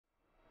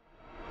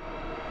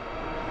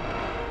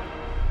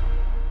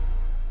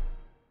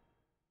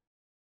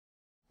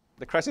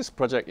The Crisis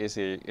Project is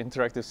an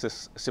interactive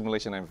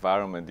simulation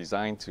environment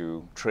designed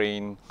to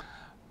train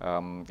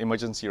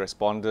emergency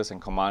responders and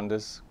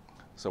commanders.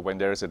 So when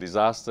there is a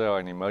disaster or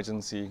an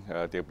emergency,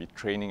 they'll be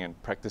training and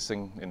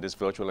practicing in this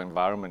virtual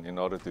environment in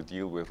order to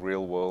deal with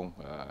real-world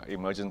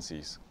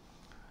emergencies.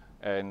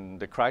 And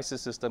the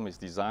crisis system is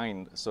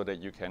designed so that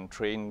you can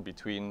train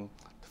between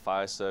the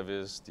fire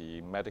service, the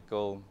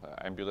medical,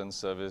 ambulance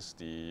service,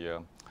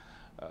 the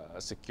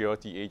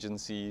security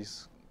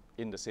agencies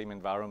in the same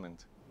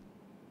environment.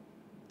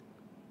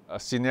 A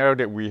scenario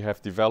that we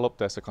have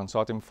developed as a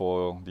consortium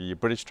for the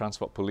British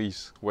Transport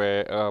Police,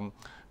 where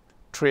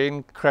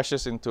train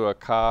crashes into a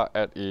car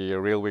at a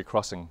railway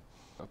crossing.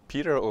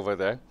 Peter over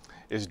there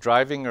is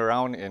driving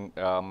around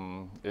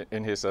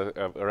in his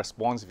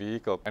response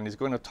vehicle, and he's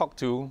going to talk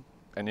to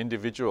an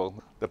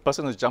individual. The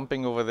person who's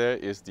jumping over there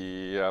is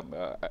the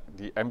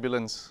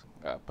ambulance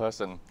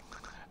person,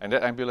 and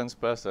that ambulance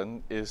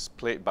person is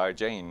played by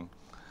Jane.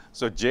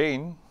 So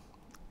Jane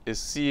is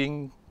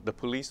seeing the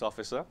police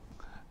officer,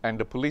 and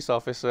the police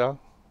officer,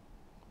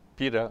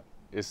 Peter,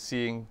 is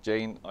seeing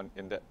Jane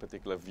in that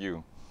particular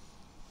view.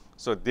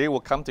 So they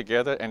will come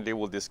together and they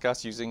will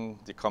discuss using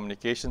the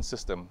communication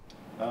system.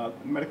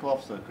 Medical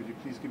officer, could you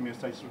please give me a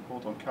status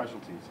report on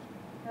casualties?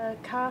 A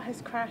car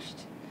has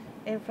crashed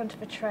in front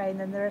of a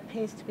train, and there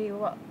appears to be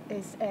what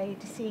is a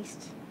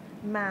deceased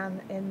man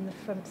in the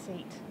front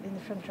seat, in the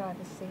front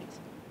driver's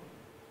seat.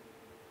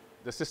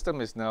 The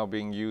system is now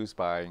being used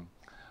by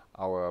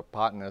our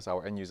partners,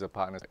 our end-user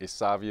partners,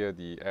 Isavia,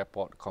 the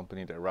airport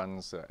company that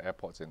runs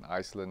airports in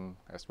Iceland,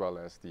 as well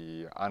as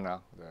the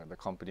ANA, the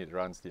company that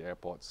runs the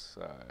airports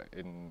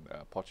in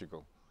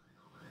Portugal.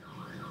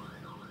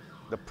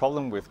 The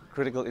problem with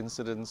critical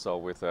incidents or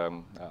with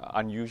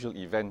unusual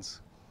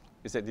events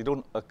is that they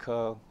don't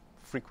occur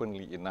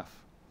frequently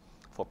enough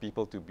for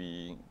people to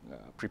be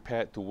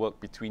prepared to work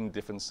between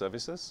different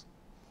services.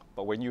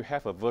 But when you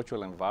have a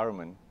virtual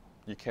environment,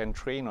 you can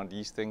train on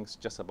these things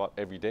just about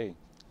every day.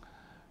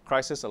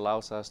 Crisis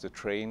allows us to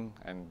train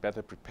and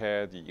better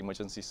prepare the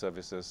emergency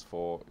services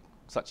for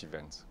such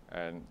events,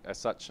 and as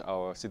such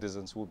our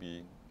citizens will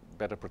be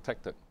better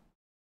protected.